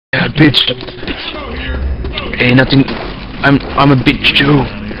Yeah, bitch. Hey, nothing. I'm a bitch too.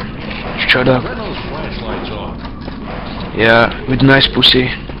 Shut up. Yeah, with nice pussy.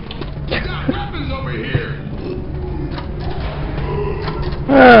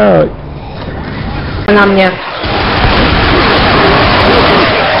 Na mnie.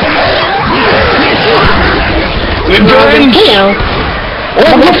 Revenge!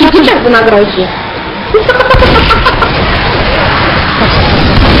 O, bo przecież wynagrodzi.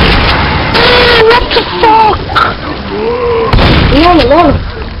 What the fuck? Lol.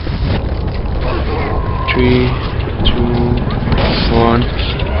 3, 2, 1.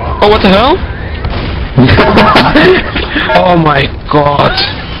 Oh, what the hell? Oh my god.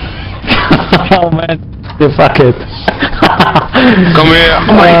 Oh man, you fuck it. Come here.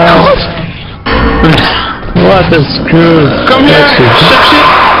 Oh my god. What a screw. Come here. Sexy.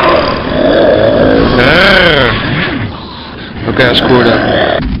 Okay, I screwed up.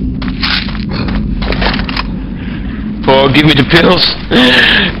 Oh, give me the pills.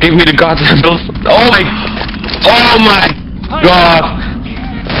 Give me the goddamn pills. Oh my god.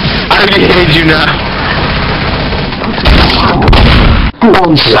 I really hate you now.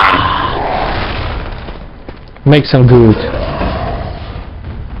 Make some good.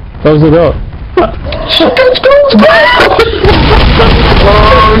 Close the door.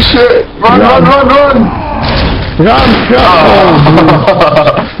 Oh shit! Run! Run! Oh,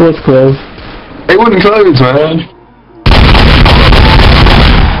 was close. It wouldn't close, man.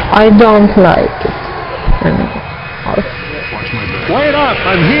 I don't like it. Wait up!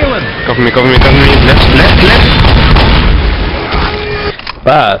 I'm healing! Cover me. Left.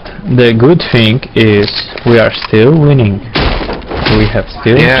 But the good thing is we are still winning. We have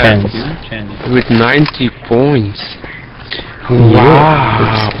still chance. With 90 points. Yeah,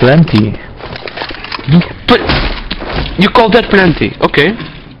 Wow. it's plenty. But you call that plenty? Okay.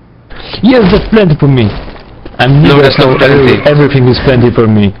 Yes, that's plenty for me. I'm No, nigger, that's not so plenty. everything is plenty for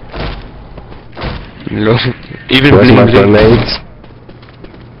me. No, even Where's my bling bling. grenades?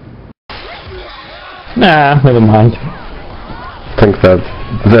 Nah, never mind. I think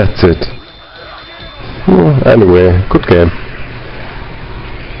that's it. Well, anyway, good game.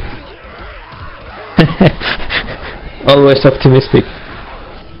 Always optimistic.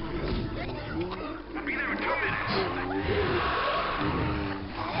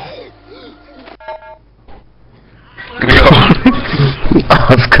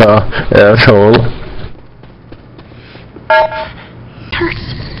 Oscar, asshole.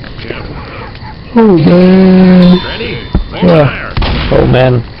 Oh man. Yeah. Oh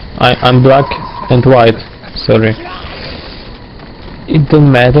man. I'm black and white. Sorry. It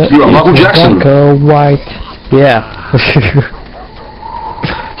don't matter You are if Michael you're Jackson. black or white. Yeah.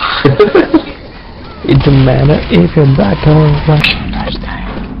 It don't matter if you're black or white.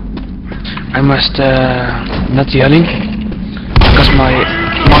 I must not yelling because my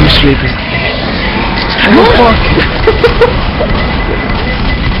mom is sleeping. Oh fuck!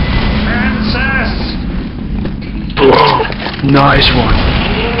 Nice one.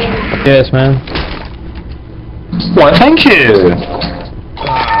 Yes, man. Why, thank you.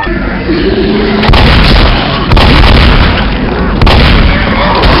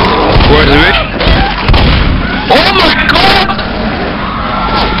 Where's the wish? Oh my god!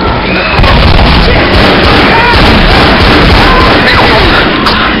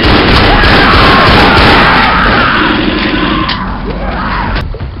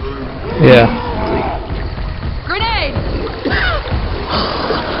 Yeah.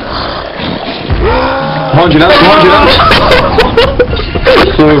 Behind you now.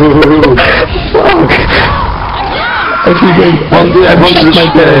 Everyone's to the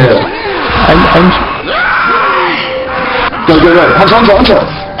stair. I'm Go. Hunter.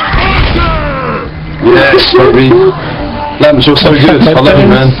 Yes, baby. Lambs, you're so good. I love you,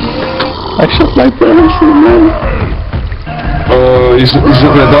 man. I shot my parents, man. Oh, he's not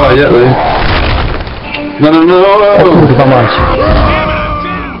gonna die yet, though. No. Kurwa mać.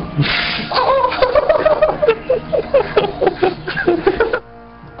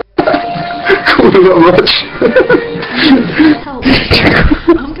 Not much.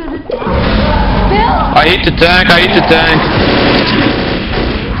 I'm gonna die. I hit the tank.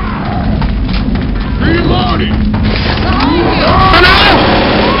 Reloading!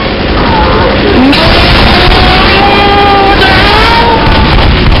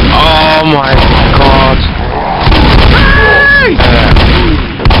 Oh my god.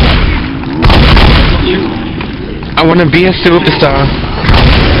 I wanna be a superstar.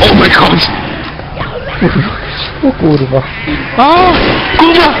 Oh my god. O kurwa. Ah!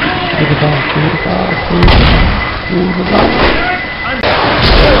 Kurwa! Kurwa.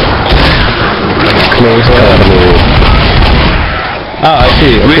 Ah, I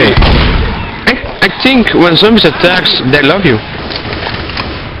see. Okay. I think when zombies attacks, they love you.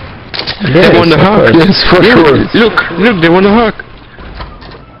 Yes, They want a of hug. course. Yes, for sure. Look, they want a hug.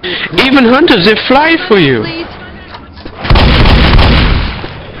 Even hunters, they fly for you. Please.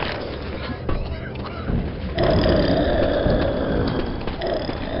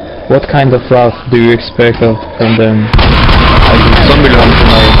 What kind of love do you expect from them? Zombie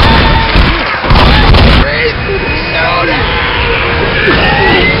love.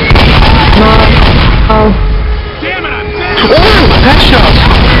 Oh, Headshot!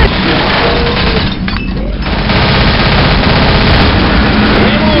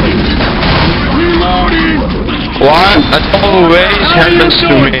 Why? That always happens to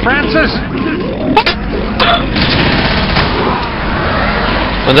me.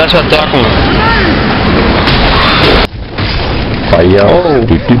 And that's what talking about. Fire. Oh.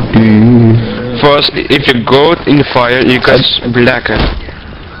 First, if you go in the fire, you get blacker.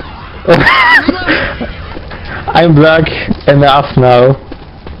 I'm black enough now.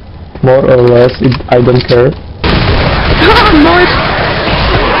 More or less, I don't care. Nice!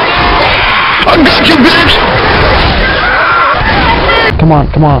 I got you, bitch! Come on,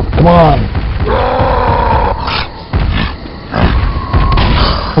 come on, come on!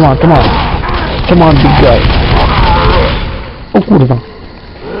 Come on, come on! Come on, big guy! Oh kurwa!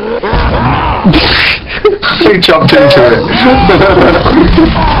 He jumped into it.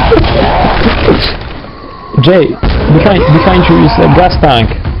 Jay, behind you is a gas tank.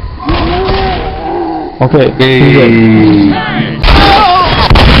 Okay, here you go.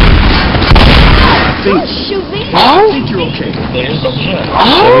 Shoot me. I think you're okay.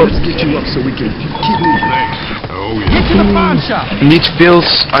 Let's get you up so we can keep moving. Get to the pawn shop. Need pills,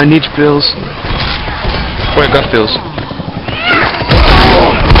 I need pills. Oh, I got pills.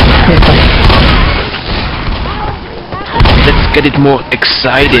 Let's get it more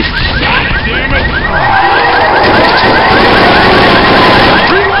excited.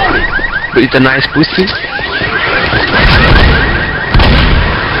 With a nice pussy.